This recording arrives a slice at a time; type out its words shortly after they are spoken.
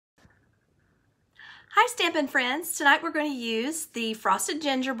Hi Stampin' friends! Tonight we're going to use the Frosted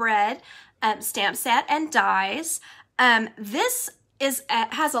Gingerbread stamp set and dies. This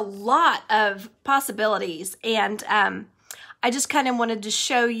has a lot of possibilities, and I just kind of wanted to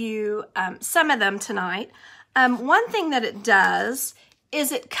show you some of them tonight. One thing that it does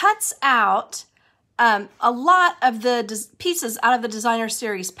is it cuts out a lot of the pieces out of the Designer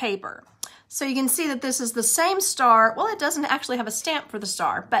Series paper. So you can see that this is the same star. Well, it doesn't actually have a stamp for the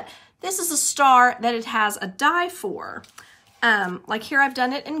star, but this is a star that it has a die for. Like here I've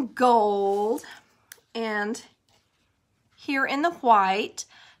done it in gold and here in the white.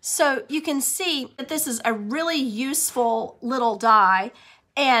 So you can see that this is a really useful little die,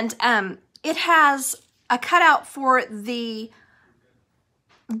 and it has a cutout for the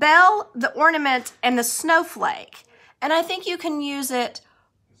bell, the ornament, and the snowflake. And I think you can use it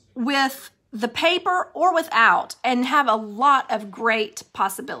with the paper or without and have a lot of great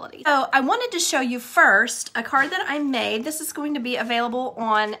possibilities. So I wanted to show you first a card that I made. This is going to be available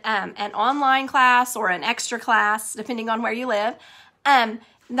on an online class or an extra class, depending on where you live.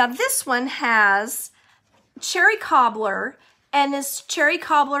 Now this one has cherry cobbler, and this cherry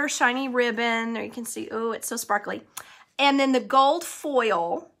cobbler shiny ribbon. There you can see, oh, it's so sparkly. And then the gold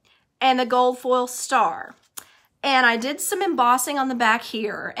foil and the gold foil star. And I did some embossing on the back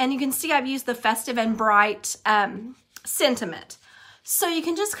here, and you can see I've used the festive and bright sentiment. So you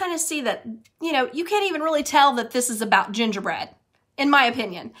can just kind of see that, you know, you can't even really tell that this is about gingerbread, in my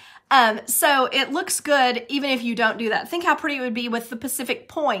opinion. So it looks good even if you don't do that. Think how pretty it would be with the Pacific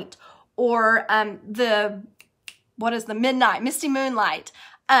Point or what is the Midnight, Misty Moonlight.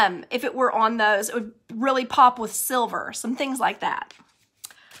 If it were on those, it would really pop with silver, some things like that.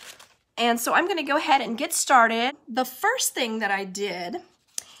 And so I'm going to go ahead and get started. The first thing that I did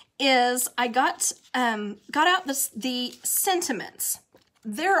is I got out the sentiments.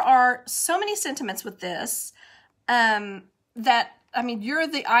 There are so many sentiments with this that, I mean, you're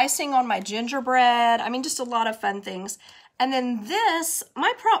the icing on my gingerbread. I mean, just a lot of fun things. And then this,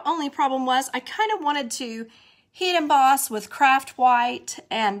 my only problem was I kind of wanted to heat emboss with craft white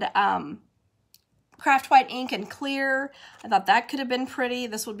and craft white ink and clear. I thought that could have been pretty.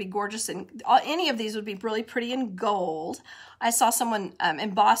 This would be gorgeous, and any of these would be really pretty in gold. I saw someone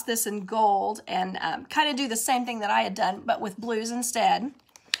emboss this in gold and kind of do the same thing that I had done, but with blues instead.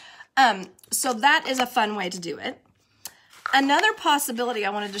 So that is a fun way to do it. Another possibility I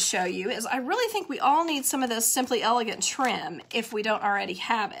wanted to show you is I really think we all need some of this Simply Elegant trim if we don't already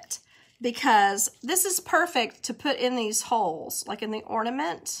have it, because this is perfect to put in these holes, like in the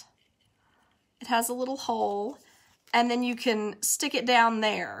ornament. It has a little hole, and then you can stick it down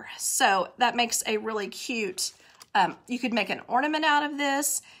there. So that makes a really cute, you could make an ornament out of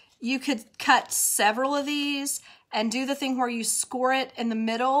this. You could cut several of these and do the thing where you score it in the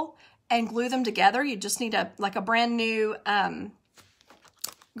middle and glue them together. You just need like a brand new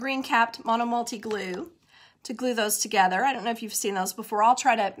green capped mono-multi glue to glue those together. I don't know if you've seen those before. I'll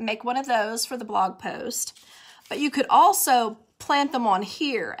try to make one of those for the blog post. But you could also plant them on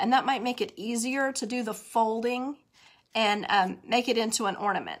here, and that might make it easier to do the folding and make it into an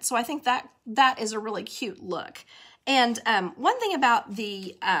ornament. So I think that is a really cute look. And one thing about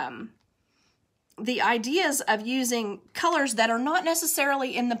the ideas of using colors that are not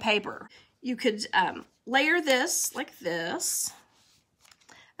necessarily in the paper, you could layer this like this,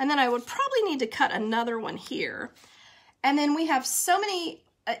 and then I would probably need to cut another one here. And then we have so many,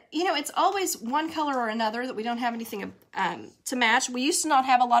 you know, it's always one color or another that we don't have anything to match. We used to not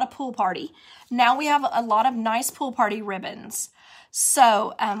have a lot of pool party. Now we have a lot of nice pool party ribbons.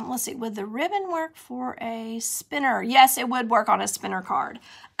 So let's see, would the ribbon work for a spinner? Yes, it would work on a spinner card.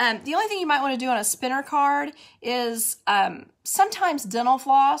 The only thing you might want to do on a spinner card is sometimes dental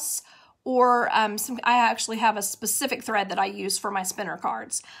floss, or I actually have a specific thread that I use for my spinner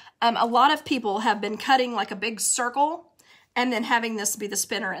cards. A lot of people have been cutting like a big circle and then having this be the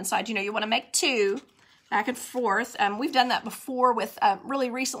spinner inside. You know, you want to make two back and forth. We've done that before with, really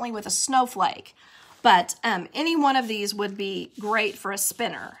recently with a snowflake. But any one of these would be great for a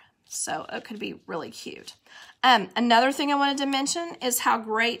spinner. So it could be really cute. Another thing I wanted to mention is how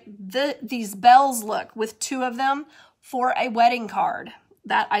great these bells look with two of them for a wedding card.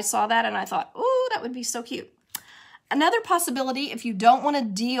 I saw that and I thought, ooh, that would be so cute. Another possibility, if you don't want to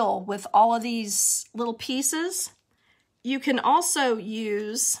deal with all of these little pieces, you can also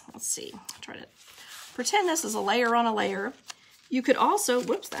use, let's see, try to pretend this is a layer on a layer. You could also,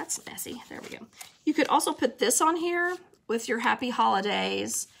 whoops, that's messy. There we go. You could also put this on here with your happy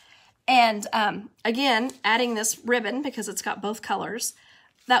holidays. And again, adding this ribbon because it's got both colors.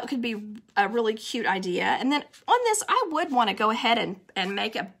 That could be a really cute idea. And then on this, I would want to go ahead and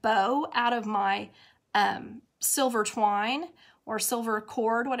make a bow out of my silver twine or silver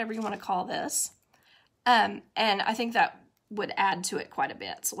cord, whatever you want to call this. And I think that would add to it quite a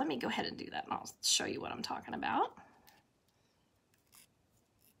bit. So let me go ahead and do that and I'll show you what I'm talking about.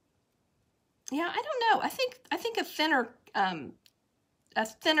 Yeah, I don't know. I think a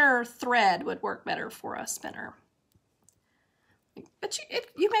thinner thread would work better for a spinner. But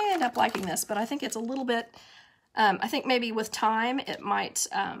you may end up liking this, but I think it's a little bit, I think maybe with time it might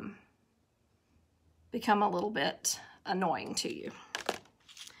become a little bit annoying to you.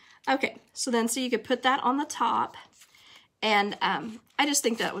 Okay, so you could put that on the top, and I just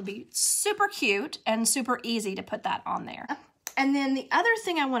think that would be super cute and super easy to put that on there. And then the other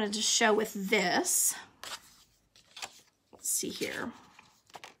thing I wanted to show with this, let's see here,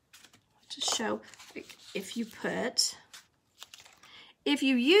 to show if you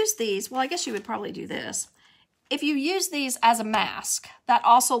use these, well, I guess you would probably do this. If you use these as a mask, that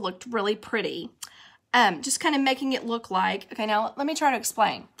also looked really pretty. Just kind of making it look like, okay, now let me try to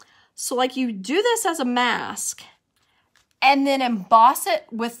explain. So like you do this as a mask and then emboss it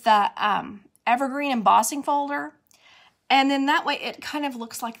with the evergreen embossing folder. And then that way it kind of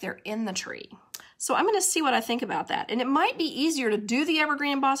looks like they're in the tree. So I'm going to see what I think about that. And it might be easier to do the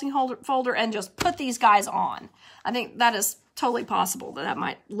evergreen embossing folder and just put these guys on. I think that is totally possible that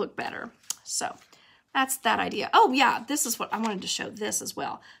might look better. So that's that idea. Oh yeah, this is what I wanted to show this as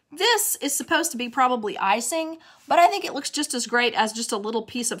well. This is supposed to be probably icing, but I think it looks just as great as just a little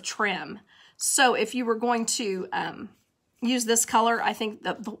piece of trim. So if you were going to use this color, I think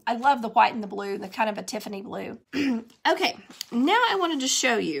I love the white and the blue, the kind of a Tiffany blue. Okay, now I wanted to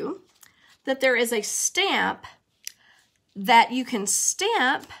show you that there is a stamp that you can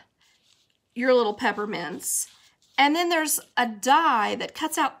stamp your little peppermints, and then there's a die that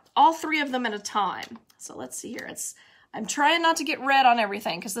cuts out all three of them at a time. So let's see here. I'm trying not to get red on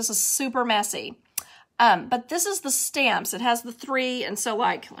everything because this is super messy. But this is the stamps. It has the three, and so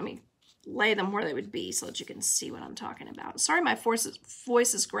like, let me lay them where they would be so that you can see what I'm talking about. Sorry, my voice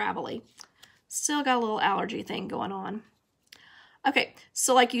is gravelly. Still got a little allergy thing going on. Okay,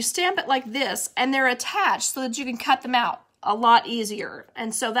 so like you stamp it like this, and they're attached so that you can cut them out a lot easier.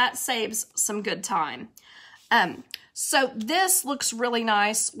 And so that saves some good time. So this looks really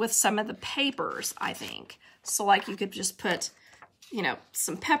nice with some of the papers, I think. So like you could just put, you know,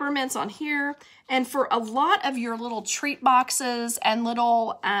 some peppermints on here. And for a lot of your little treat boxes and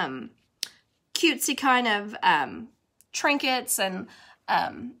little cutesy kind of trinkets and,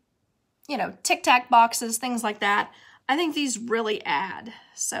 you know, Tic Tac boxes, things like that, I think these really add.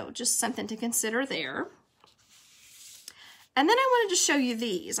 So just something to consider there. And then I wanted to show you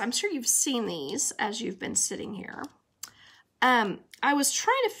these. I'm sure you've seen these as you've been sitting here. I was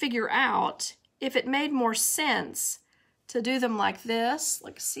trying to figure out if it made more sense to do them like this.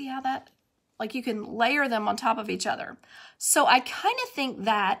 Like, see how that, like you can layer them on top of each other. So I kind of think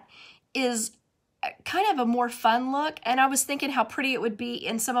that is kind of a more fun look. And I was thinking how pretty it would be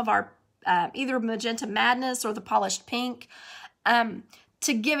in some of our either Magenta Madness or the Polished Pink.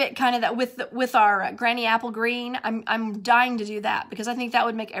 To give it kind of that with our Granny Apple Green, I'm dying to do that because I think that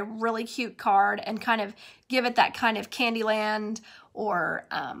would make a really cute card and kind of give it that kind of Candyland or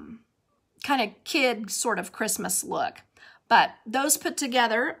kind of kid sort of Christmas look. But those put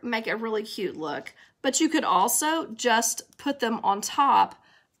together make a really cute look. But you could also just put them on top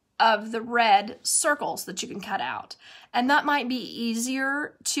of the red circles that you can cut out. And that might be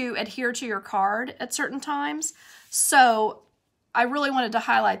easier to adhere to your card at certain times. So I really wanted to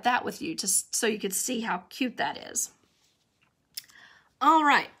highlight that with you so you could see how cute that is. All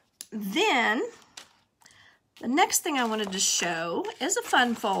right, then the next thing I wanted to show is a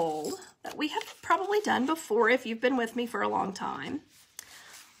fun fold that we have probably done before if you've been with me for a long time.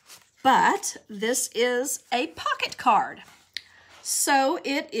 But this is a pocket card. So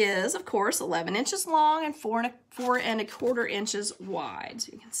it is, of course, 11 inches long and 4¼ inches wide.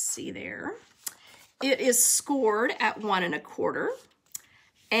 So you can see there. It is scored at 1¼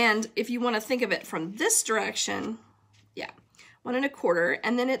 And if you want to think of it from this direction, yeah, 1¼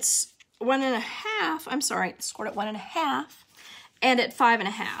 And then it's 1½, I'm sorry, it's scored at 1½ and at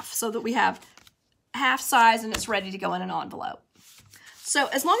 5½ so that we have half size and it's ready to go in an envelope. So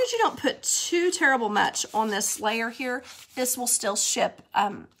as long as you don't put too terrible much on this layer here, this will still ship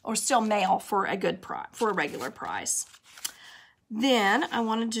or still mail for a good price, for a regular price. Then I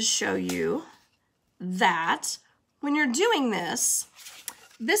wanted to show you that when you're doing this,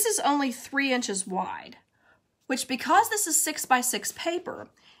 this is only 3 inches wide, which because this is 6x6 paper,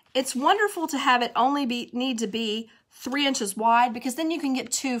 it's wonderful to have it only need to be 3 inches wide because then you can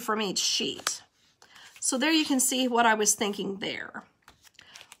get 2 from each sheet. So there you can see what I was thinking there.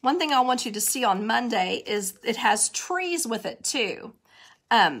 One thing I want you to see on Monday is it has trees with it too.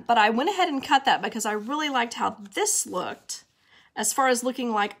 But I went ahead and cut that because I really liked how this looked as far as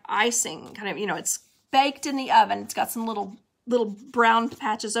looking like icing. Kind of, you know, it's baked in the oven. It's got some little brown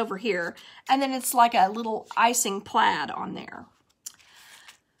patches over here. And then it's like a little icing plaid on there.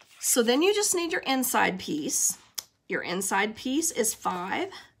 So then you just need your inside piece. Your inside piece is 5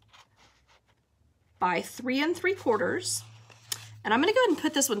 by 3 3/4. And I'm going to go ahead and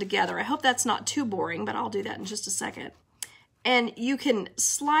put this one together. I hope that's not too boring, but I'll do that in just a second. And you can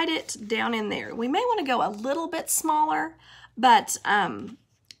slide it down in there. We may want to go a little bit smaller, but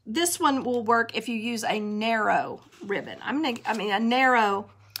this one will work if you use a narrow ribbon. a narrow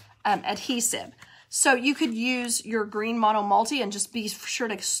adhesive. So you could use your green mono multi and just be sure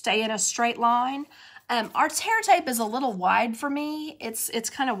to stay in a straight line. Our tear tape is a little wide for me. It's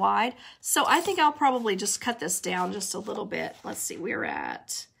kind of wide. So I think I'll probably just cut this down just a little bit. Let's see, we're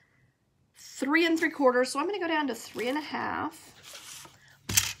at 3 3/4. So I'm going to go down to 3 1/2.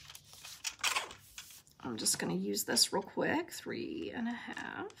 I'm just going to use this real quick, 3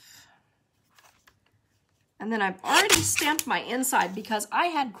 1/2. And then I've already stamped my inside because I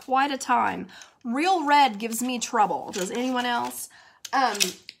had quite a time. Real red gives me trouble. Does anyone else?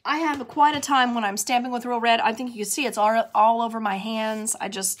 I have quite a time when I'm stamping with real red. I think you can see it's all over my hands.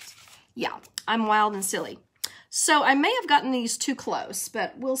 Yeah, I'm wild and silly. So I may have gotten these too close,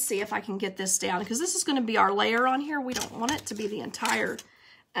 but we'll see if I can get this down because this is going to be our layer on here. We don't want it to be the entire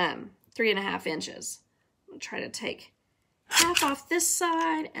 3 1/2 inches. I'm going to try to take half off this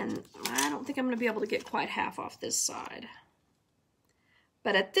side, and I don't think I'm going to be able to get quite half off this side.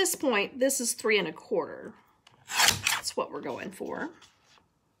 But at this point, this is 3 1/4. That's what we're going for.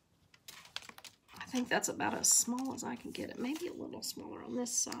 I think that's about as small as I can get it. Maybe a little smaller on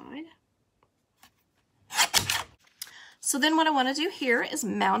this side. So then what I want to do here is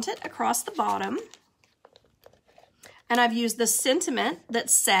mount it across the bottom. And I've used the sentiment that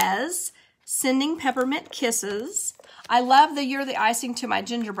says, "Sending peppermint kisses." I love the "You're the icing to my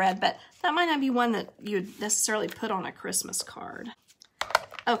gingerbread," but that might not be one that you'd necessarily put on a Christmas card.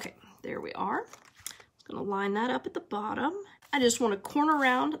 Okay, there we are. I'm going to line that up at the bottom. I just want to corner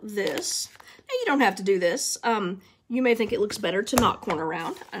around this. Now, you don't have to do this. You may think it looks better to not corner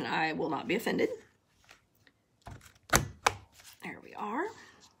around, and I will not be offended. There we are.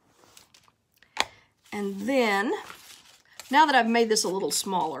 And then, now that I've made this a little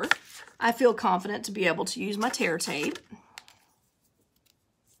smaller, I feel confident to be able to use my tear tape.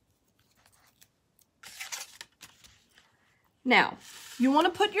 Now, you want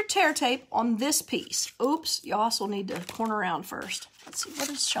to put your tear tape on this piece. Oops, you also need to corner around first. Let's see, what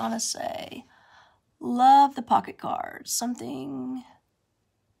does Shauna say? Love the pocket cards. Something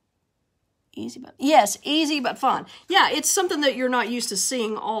easy but... Yes, easy but fun. Yeah, it's something that you're not used to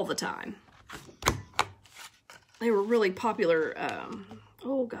seeing all the time. They were really popular,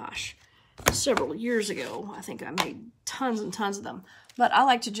 oh gosh, several years ago. I think I made tons and tons of them. But I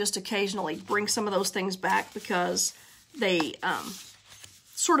like to just occasionally bring some of those things back because they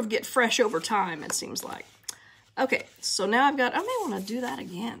sort of get fresh over time, it seems like. Okay, so now I've got, I may want to do that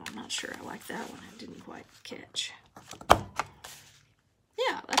again. I'm not sure I like that one. I didn't quite catch.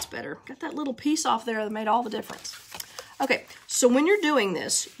 Yeah, that's better. Got that little piece off there that made all the difference. Okay, so when you're doing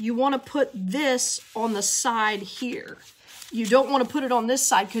this, you want to put this on the side here. You don't want to put it on this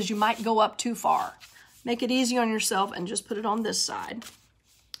side because you might go up too far. Make it easy on yourself and just put it on this side.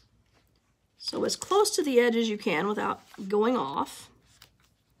 So as close to the edge as you can without going off.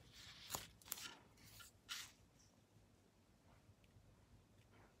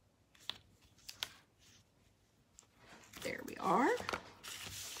 There we are.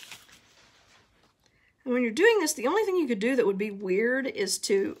 And when you're doing this, the only thing you could do that would be weird is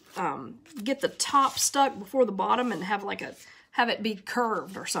to get the top stuck before the bottom and have like have it be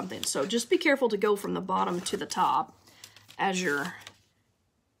curved or something. So just be careful to go from the bottom to the top as you're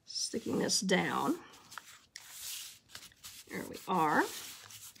sticking this down. There we are.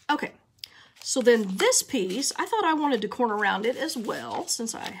 Okay, so then this piece, I thought I wanted to corner around it as well,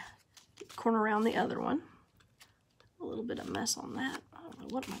 since I corner around the other one. A little bit of mess on that. I don't know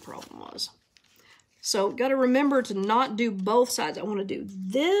what my problem was. So got to remember to not do both sides. I want to do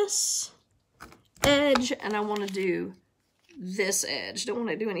this edge and I want to do this edge. Don't want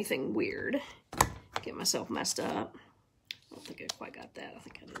to do anything weird. Get myself messed up. I don't think I quite got that. I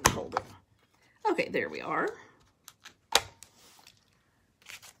think I didn't hold it. Okay, there we are.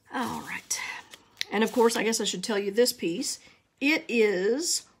 All right. And of course, I guess I should tell you this piece. It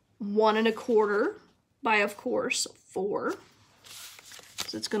is 1 1/4 by, of course, 4.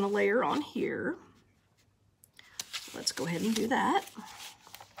 So it's going to layer on here. Let's go ahead and do that.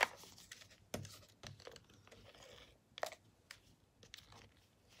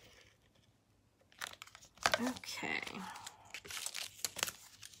 Okay.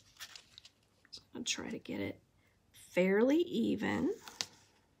 So I'm going to try to get it fairly even.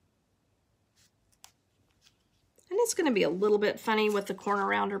 And it's going to be a little bit funny with the corner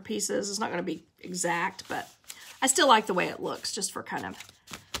rounder pieces. It's not going to be exact, but I still like the way it looks, just for kind of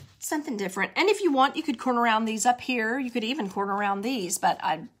something different. And if you want, you could corner round these up here. You could even corner round these, but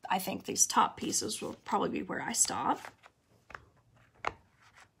I think these top pieces will probably be where I stop.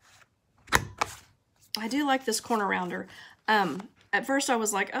 I do like this corner rounder. At first I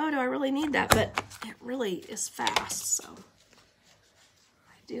was like, oh, do I really need that? But it really is fast, so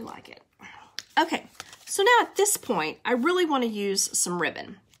I do like it. Okay, so now at this point, I really want to use some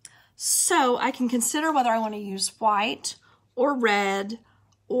ribbon. So I can consider whether I want to use white or red,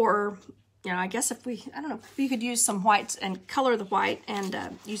 or, you know, I guess if we, I don't know, if you could use some white and color the white and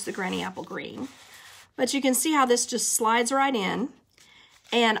use the granny apple green. But you can see how this just slides right in.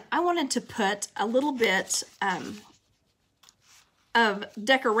 And I wanted to put a little bit of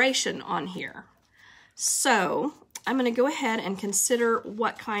decoration on here. So I'm going to go ahead and consider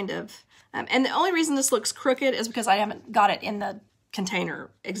what kind of, and the only reason this looks crooked is because I haven't got it in the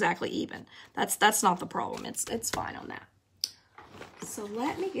container exactly even. That's not the problem. It's fine on that. So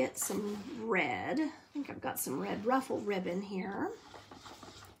let me get some red. I think I've got some red ruffle ribbon here.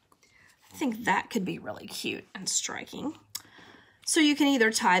 I think that could be really cute and striking. So you can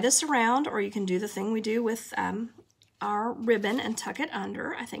either tie this around, or you can do the thing we do with our ribbon and tuck it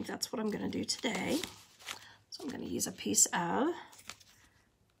under. I think that's what I'm going to do today. So I'm going to use a piece of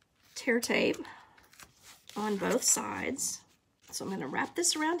tear tape on both sides. So I'm going to wrap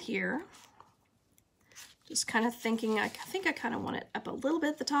this around here. Just kind of thinking, I think I kind of want it up a little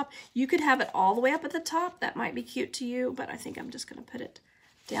bit at the top. You could have it all the way up at the top. That might be cute to you, but I think I'm just going to put it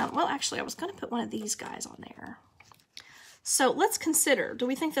down. Well, actually, I was going to put one of these guys on there. So let's consider, do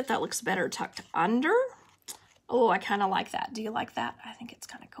we think that that looks better tucked under? Oh, I kind of like that. Do you like that? I think it's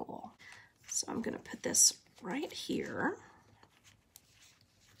kind of cool. So I'm going to put this right here.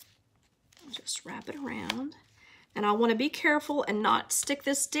 Just wrap it around. And I want to be careful and not stick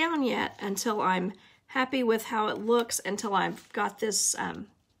this down yet until I'm happy with how it looks, until I've got this,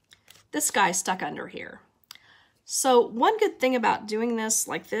 this guy stuck under here. So one good thing about doing this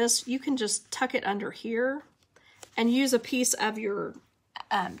like this, you can just tuck it under here and use a piece of your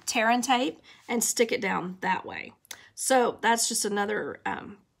tear and tape and stick it down that way. So that's just another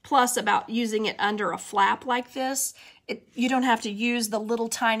plus about using it under a flap like this. You don't have to use the little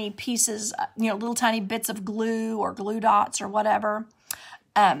tiny pieces, you know, little tiny bits of glue or glue dots or whatever.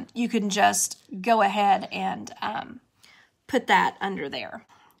 You can just go ahead and put that under there.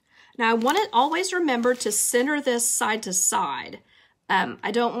 Now I want to always remember to center this side to side.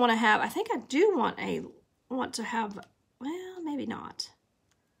 I don't want to have, I think I do want to have, well, maybe not.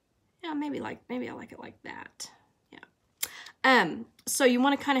 Yeah, maybe I like it like that. Yeah. So you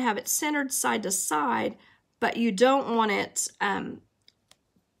want to kind of have it centered side to side, but you don't want it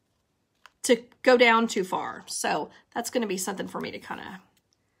to go down too far. So that's going to be something for me to kind of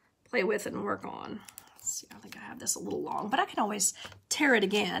play with and work on. Let's see, I think I have this a little long, but I can always tear it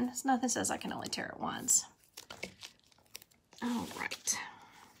again. It's nothing says I can only tear it once. All right.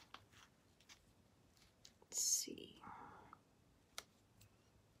 Let's see.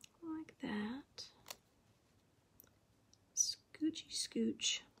 Like that. Scoochy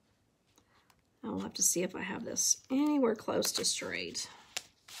scooch. I'll have to see if I have this anywhere close to straight.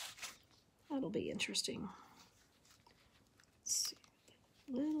 That'll be interesting. Let's see.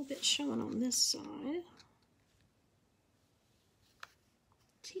 A little bit showing on this side.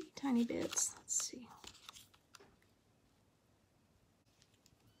 Teeny tiny bits. Let's see.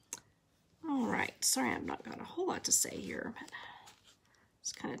 All right. Sorry, I've not got a whole lot to say here, but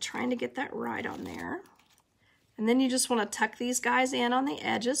just kind of trying to get that right on there. And then you just want to tuck these guys in on the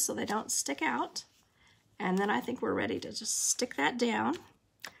edges so they don't stick out. And then I think we're ready to just stick that down.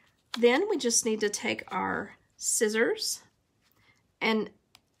 Then we just need to take our scissors and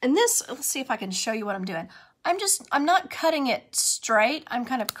this, let's see if I can show you what I'm doing. I'm not cutting it straight. I'm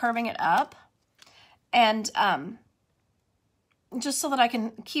kind of curving it up. And just so that I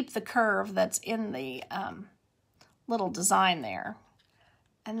can keep the curve that's in the little design there.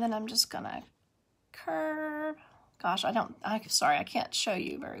 And then I'm just gonna curve. Gosh, sorry, I can't show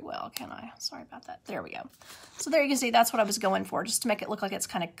you very well, can I? Sorry about that. There we go. So there you can see that's what I was going for, just to make it look like it's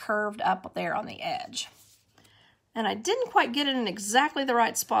kind of curved up there on the edge. And I didn't quite get it in exactly the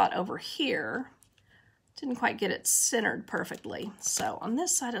right spot over here. Didn't quite get it centered perfectly. So on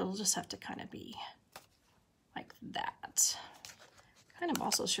this side, it'll just have to kind of be like that. Kind of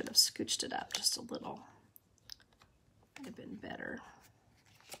also should have scooched it up just a little. Might have been better.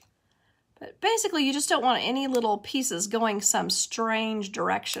 But basically, you just don't want any little pieces going some strange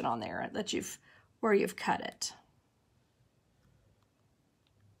direction on there that where you've cut it.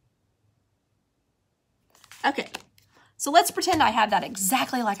 Okay, so let's pretend I have that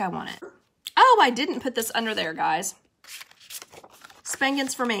exactly like I want it. Oh, I didn't put this under there, guys.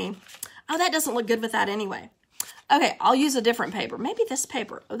 Spankins for me. Oh, that doesn't look good with that anyway. Okay, I'll use a different paper. Maybe this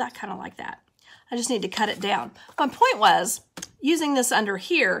paper. Oh, that kind of like that. I just need to cut it down. My point was, using this under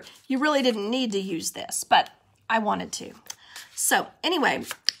here, you really didn't need to use this, but I wanted to. So anyway,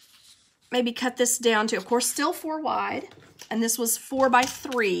 maybe cut this down to, of course, still 4 wide, and this was 4 by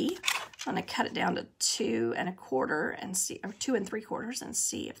 3. I'm gonna cut it down to 2 1/4 and see, or 2 3/4 and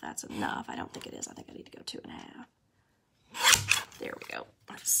see if that's enough. I don't think it is. I think I need to go 2 1/2. There we go.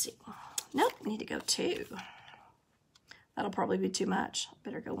 Let's see. Nope, need to go 2. That'll probably be too much. I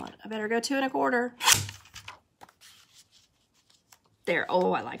better go 2 1/4. There.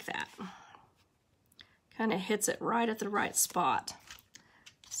 Oh, I like that. Kind of hits it right at the right spot.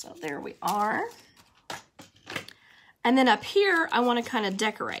 So there we are. And then up here, I want to kind of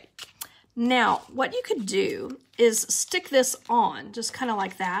decorate. Now, what you could do is stick this on, just kind of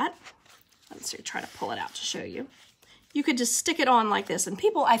like that. Let's see, try to pull it out to show you. You could just stick it on like this, and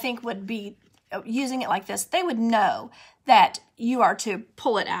people, I think, would be using it like this. They would know that you are to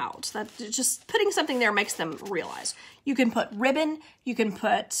pull it out. That just putting something there makes them realize. You can put ribbon. You can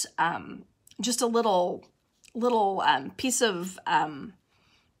put just a little piece of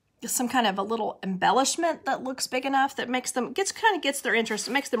some kind of a little embellishment that looks big enough that makes them kind of gets their interest.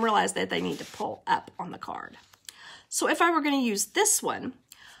 It makes them realize that they need to pull up on the card. So if I were going to use this one,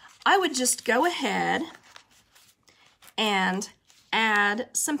 I would just go ahead and add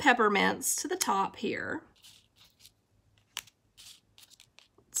some peppermints to the top here.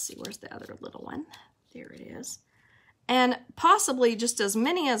 Let's see, where's the other little one? There it is. And possibly just as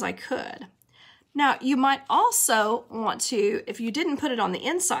many as I could. Now, you might also want to, if you didn't put it on the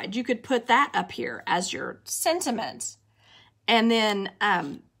inside, you could put that up here as your sentiment. And then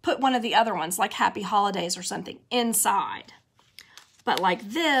put one of the other ones, like Happy Holidays or something, inside. But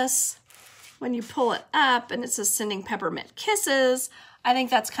like this, when you pull it up and it says Sending Peppermint Kisses, I think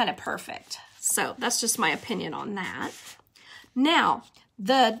that's kind of perfect. So that's just my opinion on that. Now,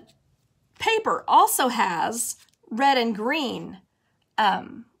 the paper also has red and green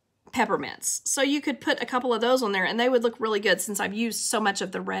peppermints. So you could put a couple of those on there and they would look really good, since I've used so much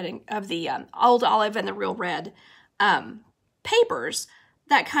of the red and of the Old Olive and the Real Red papers.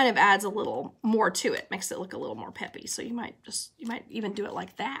 That kind of adds a little more to it, makes it look a little more peppy. So you might even do it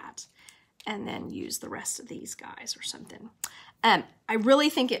like that and then use the rest of these guys or something. I really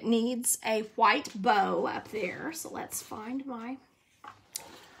think it needs a white bow up there. So let's find my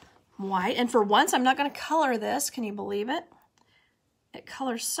white. And for once, I'm not going to color this. Can you believe it? It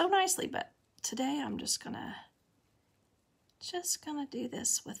colors so nicely, but today I'm just gonna do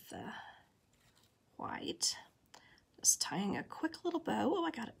this with the white. Just tying a quick little bow. Oh,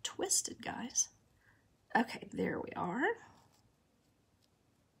 I got it twisted, guys. Okay, there we are.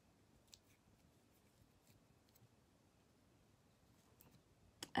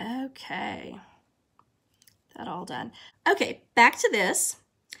 Okay, that all done. Okay, back to this.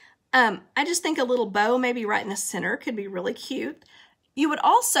 I just think a little bow maybe right in the center could be really cute. You would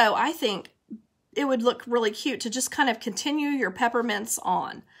also, I think, it would look really cute to just kind of continue your peppermints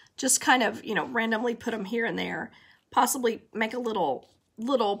on. Just kind of, you know, randomly put them here and there. Possibly make a little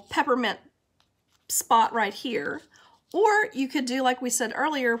peppermint spot right here. Or you could do like we said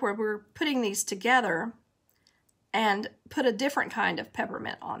earlier, where we're putting these together and put a different kind of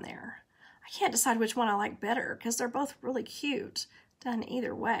peppermint on there. I can't decide which one I like better because they're both really cute done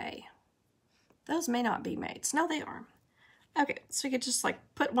either way. Those may not be mates. No, they are. Okay, so you could just like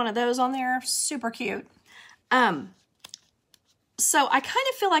put one of those on there. Super cute. So I kind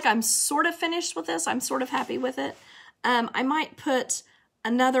of feel like I'm sort of finished with this. I'm sort of happy with it. I might put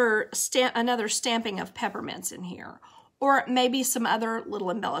another stamping of peppermints in here, or maybe some other little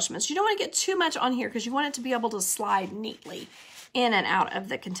embellishments. You don't want to get too much on here because you want it to be able to slide neatly in and out of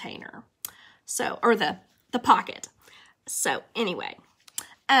the container. So, or the pocket. So anyway,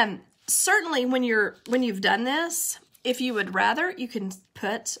 certainly when you've done this, if you would rather, you can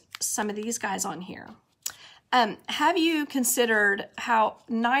put some of these guys on here. Have you considered how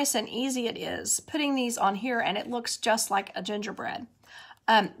nice and easy it is putting these on here, and it looks just like a gingerbread?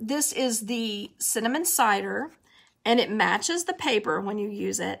 This is the cinnamon cider, and it matches the paper when you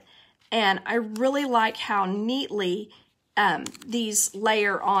use it. And I really like how neatly these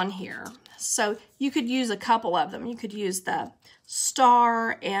layer on here. So you could use a couple of them. You could use the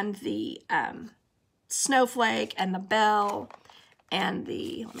star and the snowflake and the bell And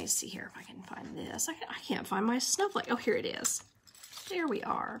let me see here if I can find this. I can't find my snowflake. Oh, here it is. There we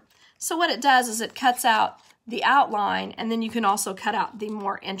are. So what it does is it cuts out the outline, and then you can also cut out the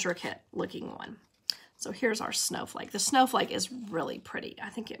more intricate looking one. So here's our snowflake. The snowflake is really pretty. I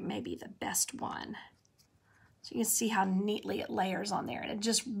think it may be the best one. So you can see how neatly it layers on there, and it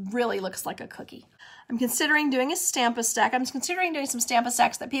just really looks like a cookie. I'm considering doing a Stampin' stack. I'm considering doing some Stampin'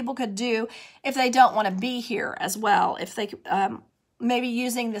 stacks that people could do if they don't want to be here as well, if they maybe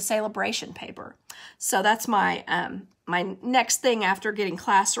using the celebration paper. So that's my my next thing after getting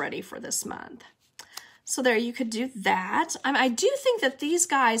class ready for this month. So there, you could do that. I do think that these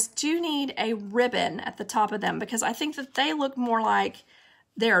guys do need a ribbon at the top of them, because I think that they look more like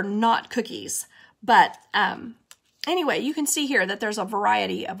they're not cookies. But anyway, you can see here that there's a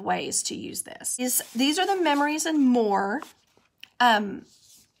variety of ways to use this. These are the Memories and More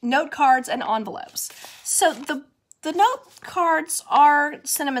note cards and envelopes. So the note cards are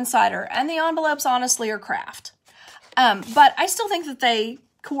cinnamon cider, and the envelopes honestly are craft. But I still think that they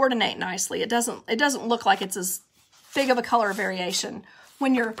coordinate nicely. It doesn't look like it's as big of a color variation.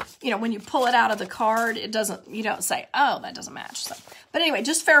 When when you pull it out of the card, you don't say, oh, that doesn't match. So, but anyway,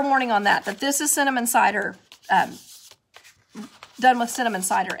 just fair warning on that this is cinnamon cider, done with cinnamon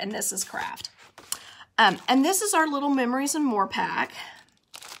cider, and this is craft. And this is our little Memories and More pack,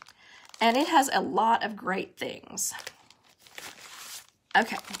 and it has a lot of great things.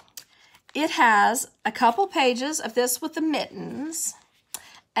 Okay, it has a couple pages of this with the mittens.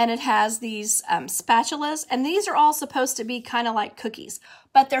 And it has these spatulas, and these are all supposed to be kind of like cookies,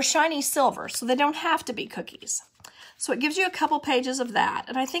 but they're shiny silver, so they don't have to be cookies. So it gives you a couple pages of that,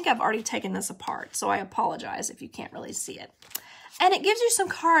 and I think I've already taken this apart, so I apologize if you can't really see it. And it gives you some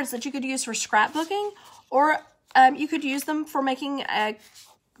cards that you could use for scrapbooking, or you could use them for making a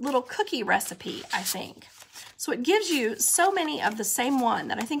little cookie recipe, I think. So it gives you so many of the same one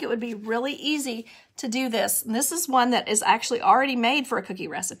that I think it would be really easy to do this. And this is one that is actually already made for a cookie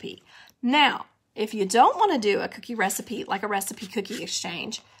recipe. Now, if you don't want to do a cookie recipe, like a recipe cookie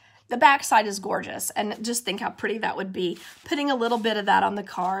exchange, the back side is gorgeous. And just think how pretty that would be, putting a little bit of that on the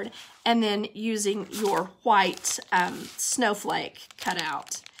card and then using your white snowflake cut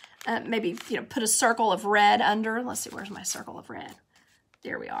out. Maybe, put a circle of red under. Let's see, where's my circle of red?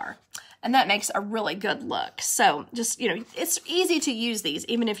 There we are. And that makes a really good look. So just, it's easy to use these,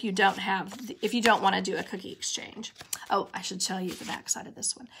 even if you don't want to do a cookie exchange. Oh, I should tell you the back side of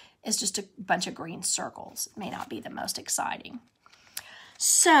this one. It's just a bunch of green circles. It may not be the most exciting.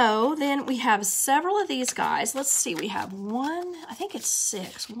 So then we have several of these guys. Let's see, we have I think it's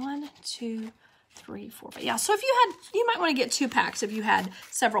 6. 1, 2, 3, 4, 5. Yeah, so if you might want to get 2 packs if you had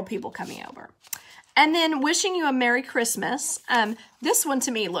several people coming over. And then Wishing You a Merry Christmas. This one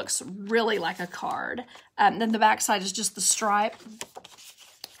to me looks really like a card. Then the back side is just the stripe.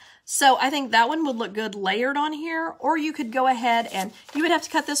 So I think that one would look good layered on here. Or you could go ahead and you would have to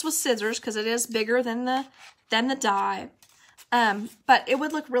cut this with scissors because it is bigger than the die. But it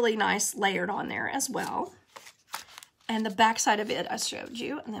would look really nice layered on there as well. And the back side of it I showed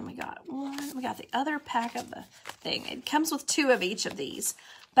you. And then we got the other pack of the thing. It comes with 2 of each of these.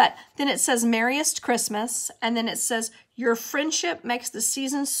 But then it says Merriest Christmas, and then it says Your Friendship Makes the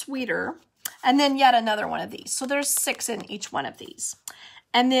Season Sweeter, and then yet another one of these. So there's 6 in each one of these.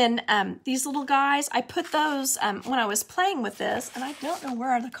 And then these little guys, I put those when I was playing with this, and I don't know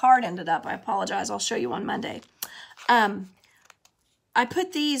where the card ended up. I apologize. I'll show you on Monday. I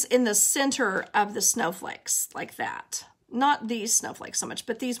put these in the center of the snowflakes like that. Not these snowflakes so much,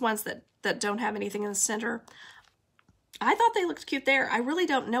 but these ones that don't have anything in the center. I thought they looked cute there. I really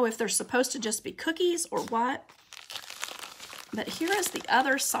don't know if they're supposed to just be cookies or what. But here is the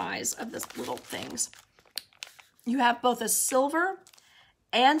other size of this little things. You have both a silver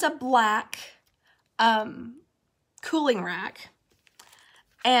and a black cooling rack.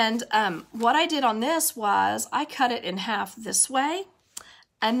 And what I did on this was I cut it in half this way.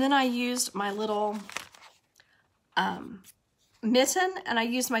 And then I used my little mitten and I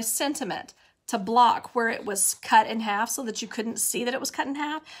used my sentiment to block where it was cut in half so that you couldn't see that it was cut in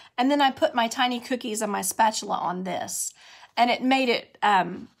half. And then I put my tiny cookies and my spatula on this. And it made it,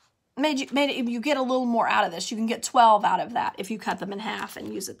 you get a little more out of this. You can get 12 out of that if you cut them in half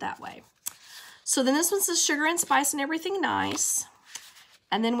and use it that way. So then this one says Sugar and Spice and Everything Nice.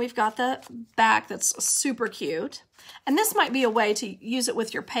 And then we've got the back that's super cute. And this might be a way to use it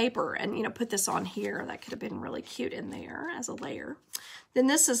with your paper and, put this on here. That could have been really cute in there as a layer. Then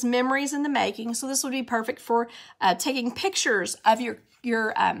this is Memories in the Making. So this would be perfect for taking pictures of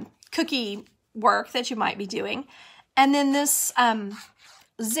your cookie work that you might be doing. And then this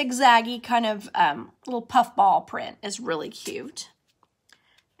zigzaggy kind of little puffball print is really cute.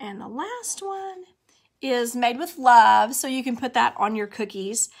 And the last one is made with love, so you can put that on your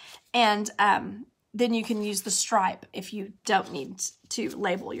cookies, and then you can use the stripe if you don't need to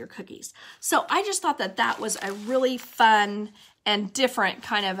label your cookies. So I just thought that that was a really fun and different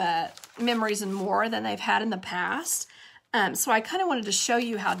kind of a memories and more than they've had in the past. So I kind of wanted to show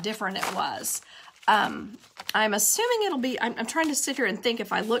you how different it was. I'm assuming it'll be, I'm trying to sit here and think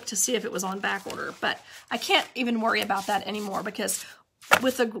if I look to see if it was on back order, but I can't even worry about that anymore because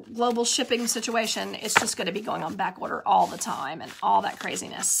with the global shipping situation, it's just going to be going on back order all the time and all that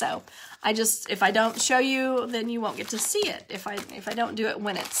craziness. So if I don't show you, then you won't get to see it if I don't do it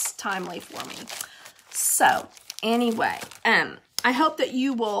when it's timely for me. So anyway, I hope that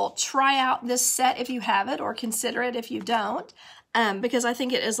you will try out this set if you have it, or consider it if you don't, because I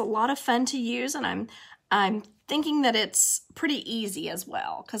think it is a lot of fun to use, and I'm thinking that it's pretty easy as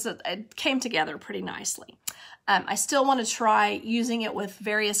well because it came together pretty nicely. I still want to try using it with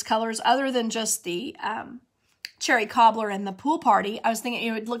various colors other than just the cherry cobbler and the pool party. I was thinking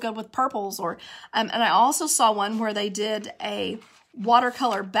it would look good with purples, or and I also saw one where they did a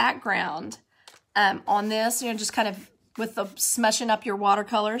watercolor background on this, you know, just kind of with the smushing up your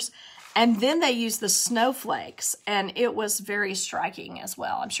watercolors. And then they used the snowflakes, and it was very striking as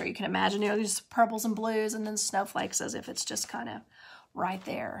well. I'm sure you can imagine, you know, just purples and blues and then snowflakes as if it's just kind of right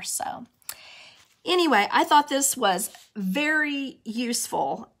there. So anyway, I thought this was very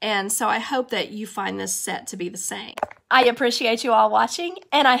useful, and so I hope that you find this set to be the same. I appreciate you all watching,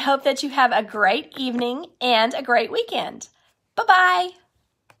 and I hope that you have a great evening and a great weekend. Bye-bye.